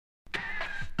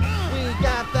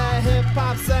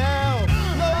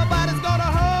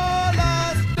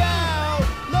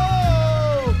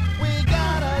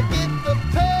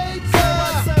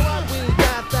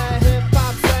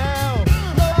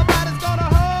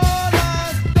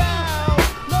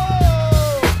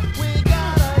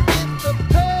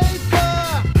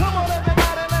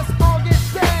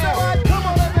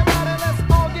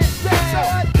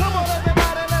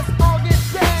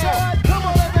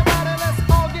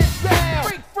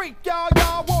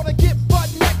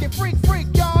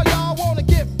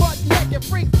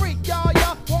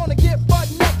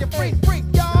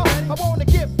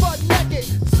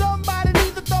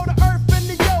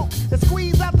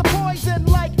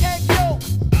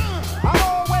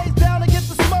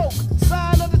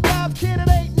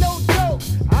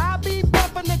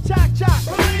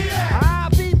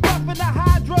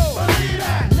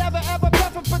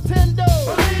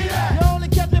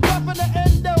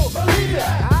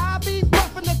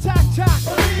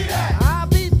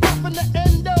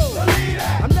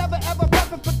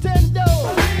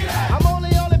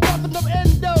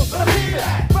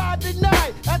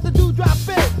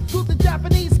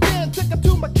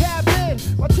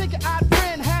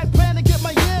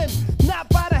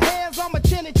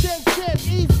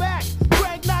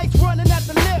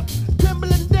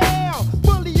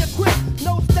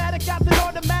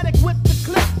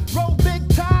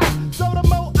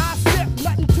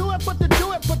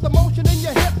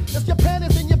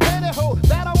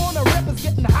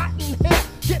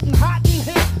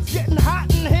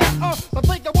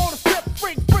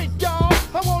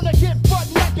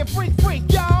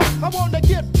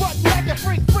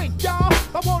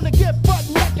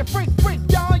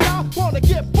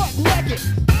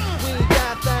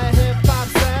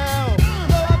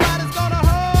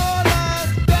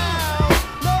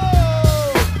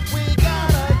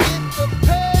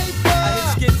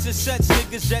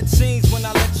is jet scenes when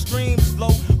I let streams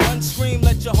flow. One scream,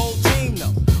 let your whole team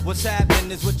know. What's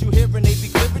happening is what you hearing, they be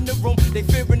clearing the room. They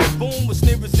fearing the boom, with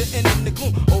sneers sitting in the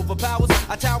gloom. Overpowers,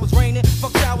 our towers raining,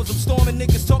 fuck showers, I'm storming.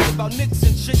 Niggas talking about nicks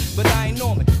and shit, but I ain't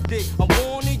Norman. Dig, I'm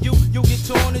warning you, you get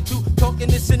torn into. Talking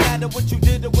this and that of what you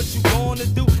did or what you gonna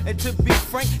do. And to be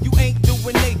frank, you ain't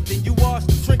doing Nathan. You are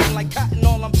still drinking like cotton,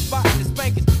 all I'm spotting is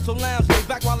spankers. So lounge, lay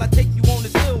back while I take you on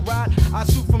this hill ride. I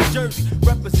shoot from Jersey,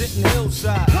 representing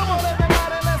Hillside. Come on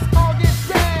everybody, let's all get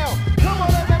down. Come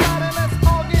on everybody, let's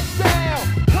all get down.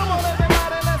 Come on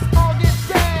everybody, let's all get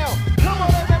down. Come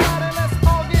on everybody, let's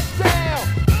all get down.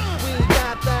 We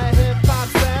got that hip hop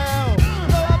sound.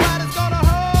 Nobody's gonna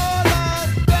hold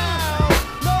us down.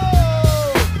 No,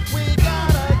 we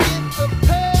gotta get the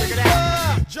paper. Check it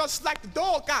out. Just like the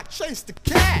dog got chased the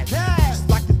cat. Just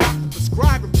like the doctor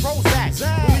prescribing Prozac.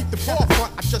 Don't need the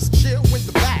forefront, I just chill in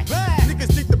the back.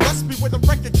 Niggas need to bless me with a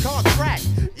record contract.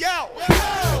 Yo,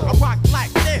 I rock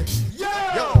like this.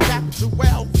 Yo, capital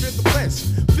well, feel the bliss.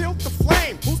 Feel the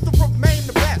flame, who's to remain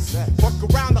the best? Fuck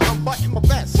around to unbutton my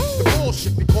vest. The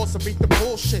bullshit, because I beat the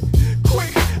bullshit.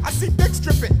 Quick, I see dicks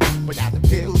dripping, but now the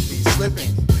pills be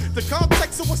slipping. The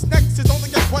context of what's next is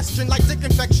only a question like dick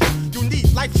infection. You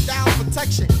need lifestyle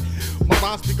protection. My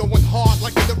rhymes be going hard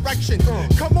like an erection.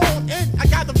 Come on in, I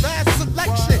got a vast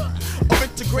selection of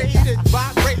integrated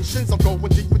vibrations. I'm going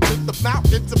deep into the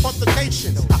mountains of other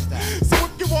nations. So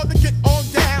if you want to get on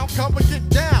down, come and get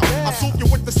down. I'll swoop you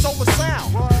with the solar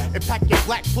sound and pack your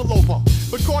black pullover.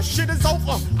 Because shit is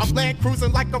over, I'm land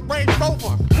cruising like a Range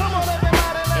Rover. Come on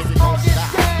everybody, let's all get